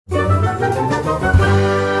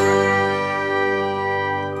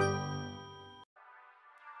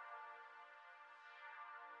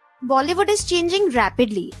Bollywood is changing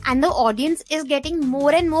rapidly and the audience is getting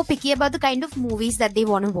more and more picky about the kind of movies that they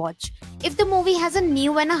want to watch. If the movie has a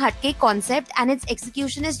new and a hatke concept and its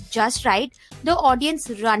execution is just right, the audience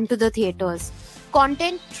run to the theatres.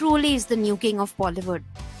 Content truly is the new king of Bollywood.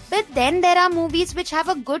 But then there are movies which have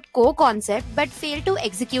a good core concept but fail to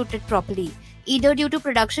execute it properly, either due to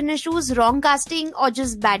production issues, wrong casting or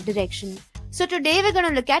just bad direction. So today we're going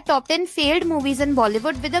to look at top 10 failed movies in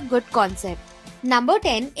Bollywood with a good concept. Number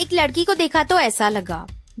 10, एक लड़की को देखा तो ऐसा लगा.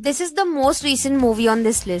 This is the most recent movie on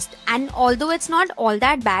this list and although it's not all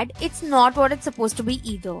that bad, it's not what it's supposed to be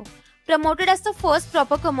either. Promoted as the first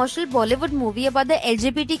proper commercial Bollywood movie about the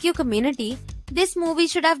LGBTQ community, this movie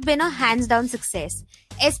should have been a hands-down success,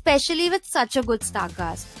 especially with such a good star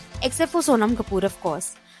cast. Except for Sonam Kapoor, of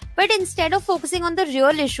course. But instead of focusing on the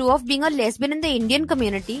real issue of being a lesbian in the Indian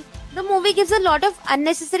community, the movie gives a lot of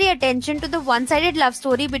unnecessary attention to the one-sided love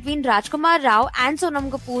story between Rajkumar Rao and Sonam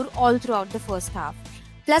Kapoor all throughout the first half.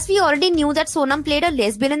 Plus, we already knew that Sonam played a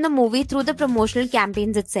lesbian in the movie through the promotional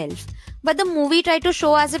campaigns itself. But the movie tried to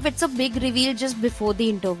show as if it's a big reveal just before the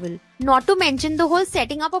interval. Not to mention, the whole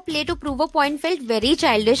setting up a play to prove a point felt very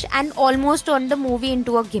childish and almost turned the movie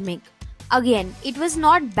into a gimmick. Again, it was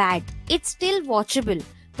not bad. It's still watchable.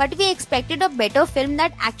 But we expected a better film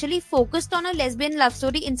that actually focused on a lesbian love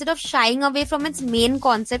story instead of shying away from its main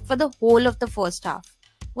concept for the whole of the first half.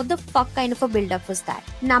 What the fuck kind of a build-up was that?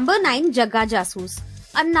 Number 9, Jagga Jasoos.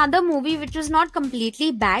 Another movie which was not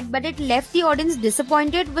completely bad but it left the audience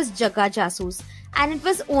disappointed was Jagga Jasoos. And it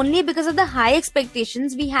was only because of the high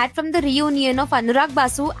expectations we had from the reunion of Anurag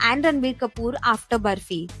Basu and Ranbir Kapoor after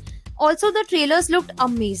Barfi. Also, the trailers looked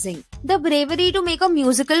amazing. The bravery to make a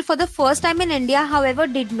musical for the first time in India, however,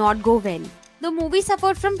 did not go well. The movie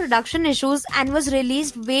suffered from production issues and was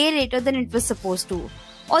released way later than it was supposed to.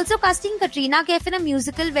 Also, casting Katrina Kaif in a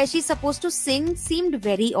musical where she's supposed to sing seemed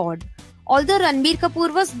very odd. Although Ranbir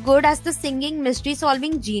Kapoor was good as the singing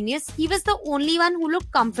mystery-solving genius, he was the only one who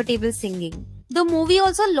looked comfortable singing. The movie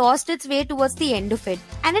also lost its way towards the end of it,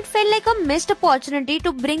 and it felt like a missed opportunity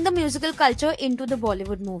to bring the musical culture into the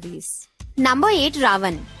Bollywood movies. Number 8,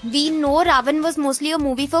 Ravan. We know Ravan was mostly a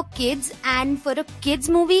movie for kids, and for a kids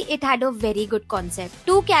movie, it had a very good concept.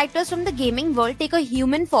 Two characters from the gaming world take a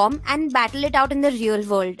human form and battle it out in the real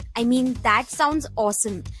world. I mean, that sounds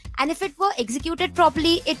awesome. And if it were executed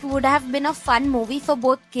properly, it would have been a fun movie for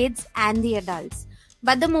both kids and the adults.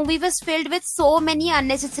 But the movie was filled with so many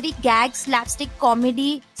unnecessary gags, slapstick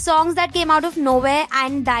comedy, songs that came out of nowhere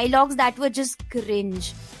and dialogues that were just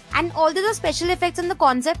cringe. And although the special effects and the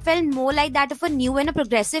concept felt more like that of a new and a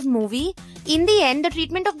progressive movie, in the end the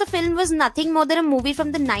treatment of the film was nothing more than a movie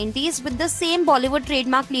from the 90s with the same Bollywood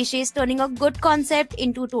trademark cliches turning a good concept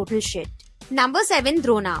into total shit. Number 7,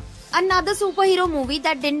 Drona. Another superhero movie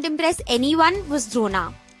that didn't impress anyone was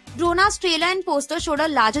Drona. Drona's trailer and poster showed a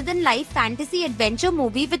larger-than-life fantasy adventure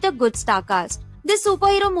movie with a good star cast. This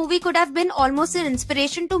superhero movie could have been almost an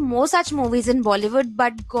inspiration to more such movies in Bollywood,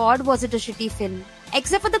 but god was it a shitty film.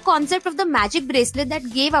 Except for the concept of the magic bracelet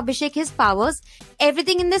that gave Abhishek his powers,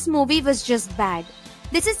 everything in this movie was just bad.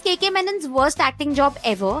 This is KK Menon's worst acting job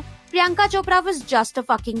ever. Priyanka Chopra was just a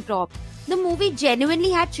fucking prop. The movie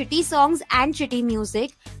genuinely had shitty songs and shitty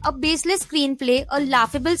music, a baseless screenplay, a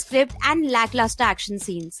laughable script and lackluster action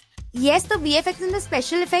scenes. Yes, the VFX and the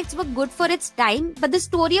special effects were good for its time, but the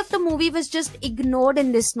story of the movie was just ignored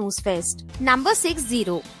in this snooze fest. Number 6,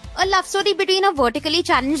 Zero. A love story between a vertically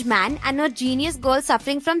challenged man and a genius girl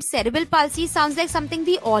suffering from cerebral palsy sounds like something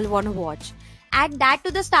we all want to watch. Add that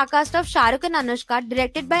to the star cast of Shah Rukh and Anushka,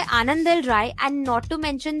 directed by Anand L. Rai, and not to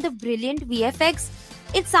mention the brilliant VFX,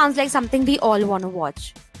 it sounds like something we all want to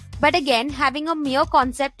watch. But again, having a mere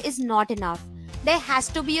concept is not enough. There has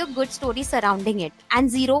to be a good story surrounding it, and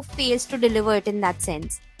Zero fails to deliver it in that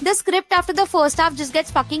sense. The script after the first half just gets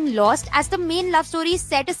fucking lost as the main love story is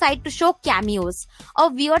set aside to show cameos, a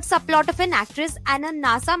weird subplot of an actress and a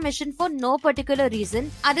NASA mission for no particular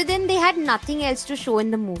reason other than they had nothing else to show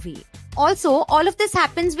in the movie. Also, all of this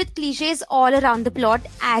happens with cliches all around the plot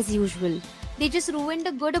as usual. They just ruined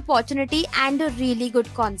a good opportunity and a really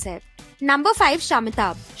good concept. Number 5,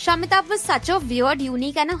 Shamitabh. Shamitabh was such a weird,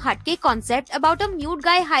 unique and a hatke concept about a mute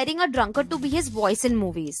guy hiring a drunkard to be his voice in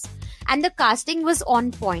movies. And the casting was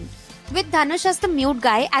on point. With Dhanush as the mute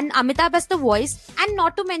guy and Amitabh as the voice, and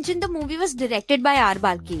not to mention the movie was directed by R.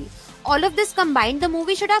 Balki. All of this combined, the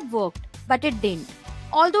movie should have worked, but it didn't.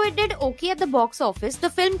 Although it did okay at the box office,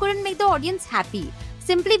 the film couldn't make the audience happy,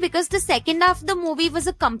 simply because the second half of the movie was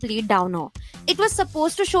a complete downer. It was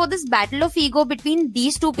supposed to show this battle of ego between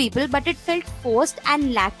these two people, but it felt forced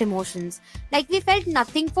and lacked emotions. Like we felt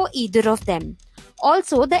nothing for either of them.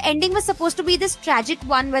 Also, the ending was supposed to be this tragic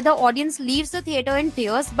one where the audience leaves the theater in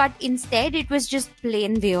tears, but instead it was just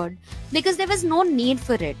plain weird because there was no need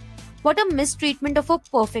for it. What a mistreatment of a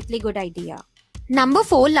perfectly good idea. Number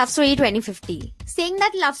 4, Love Story 2050. Saying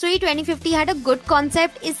that Love Story 2050 had a good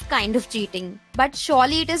concept is kind of cheating, but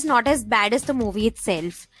surely it is not as bad as the movie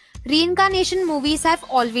itself. Reincarnation movies have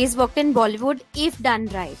always worked in Bollywood if done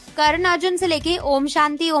right. Karan Arjun se leke Om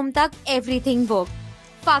Shanti Om tak, everything worked.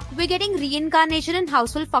 Fuck, we're getting reincarnation in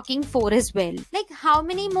Houseful fucking 4 as well. Like, how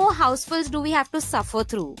many more housefuls do we have to suffer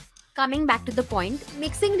through? Coming back to the point,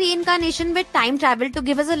 mixing reincarnation with time travel to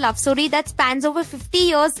give us a love story that spans over 50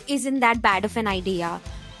 years isn't that bad of an idea.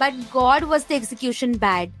 But God, was the execution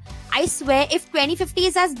bad. I swear, if 2050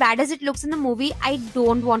 is as bad as it looks in the movie, I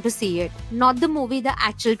don't want to see it. Not the movie, the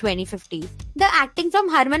actual 2050. The acting from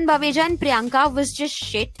Harman Baweja and Priyanka was just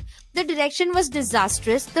shit. The direction was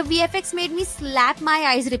disastrous, the VFX made me slap my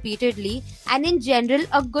eyes repeatedly, and in general,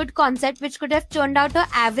 a good concept which could have turned out an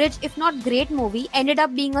average if not great movie ended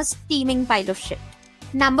up being a steaming pile of shit.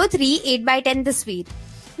 Number 3, 8x10 Tasveer.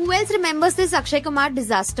 Who else remembers this Akshay Kumar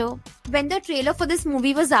disaster? When the trailer for this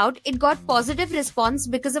movie was out, it got positive response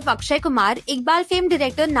because of Akshay Kumar, Iqbal fame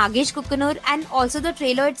director Nagesh Kukunur, and also the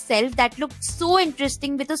trailer itself that looked so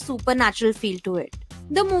interesting with a supernatural feel to it.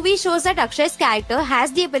 The movie shows that Akshay's character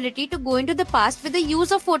has the ability to go into the past with the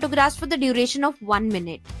use of photographs for the duration of 1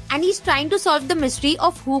 minute. And he's trying to solve the mystery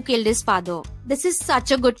of who killed his father. This is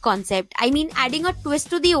such a good concept. I mean, adding a twist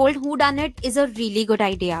to the old whodunit is a really good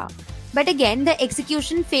idea. But again, the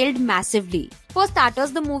execution failed massively. For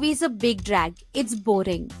starters, the movie is a big drag. It's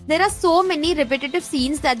boring. There are so many repetitive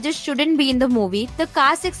scenes that just shouldn't be in the movie. The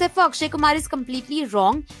cast except for Akshay Kumar is completely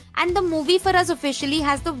wrong. And the movie for us officially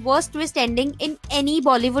has the worst twist ending in any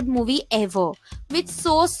Bollywood movie ever. With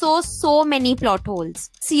so many plot holes.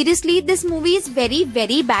 Seriously, this movie is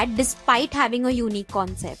very bad despite having a unique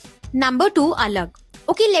concept. Number 2, Alag.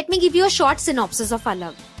 Okay, let me give you a short synopsis of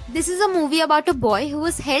Alag. This is a movie about a boy who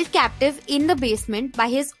was held captive in the basement by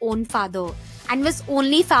his own father and was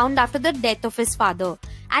only found after the death of his father.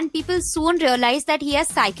 And people soon realize that he has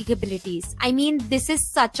psychic abilities. I mean, this is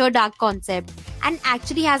such a dark concept and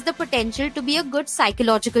actually has the potential to be a good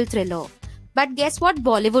psychological thriller. But guess what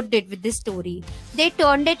Bollywood did with this story? They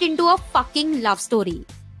turned it into a fucking love story.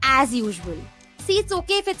 As usual. See, it's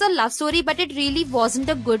okay if it's a love story, but it really wasn't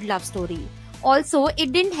a good love story. Also,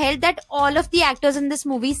 it didn't help that all of the actors in this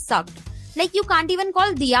movie sucked. Like, you can't even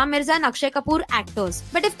call Diya Mirza and Akshay Kapoor actors.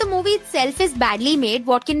 But if the movie itself is badly made,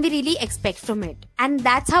 what can we really expect from it? And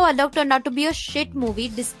that's how Alag turned out to be a shit movie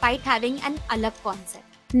despite having an Alag concept.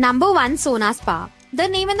 Number 1, Sona's Pa. The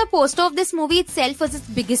name and the poster of this movie itself was its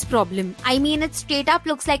biggest problem. I mean, it straight up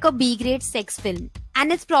looks like a B-grade sex film.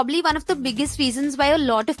 And it's probably one of the biggest reasons why a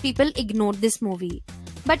lot of people ignored this movie.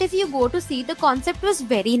 But if you go to see, the concept was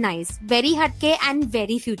very nice, very hatke and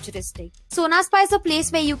very futuristic. Sona's Pa is a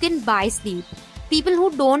place where you can buy sleep. People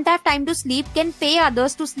who don't have time to sleep can pay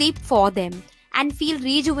others to sleep for them and feel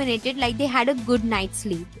rejuvenated like they had a good night's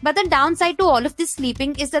sleep. But the downside to all of this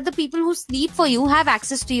sleeping is that the people who sleep for you have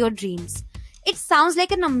access to your dreams. It sounds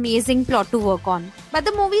like an amazing plot to work on. But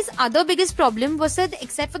the movie's other biggest problem was that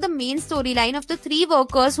except for the main storyline of the 3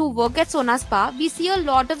 workers who work at Sona's Pa, we see a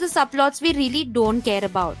lot of the subplots we really don't care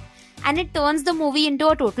about. And it turns the movie into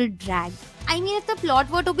a total drag. I mean, if the plot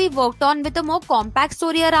were to be worked on with a more compact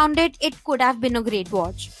story around it, it could have been a great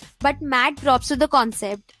watch. But mad props to the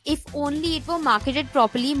concept. If only it were marketed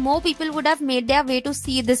properly, more people would have made their way to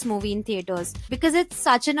see this movie in theaters. Because it's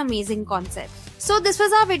such an amazing concept. So this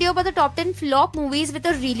was our video about the top 10 flop movies with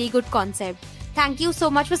a really good concept. Thank you so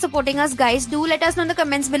much for supporting us, guys. Do let us know in the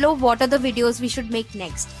comments below what are the videos we should make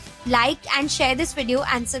next. Like and share this video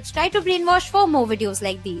and subscribe to Brainwash for more videos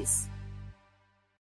like these.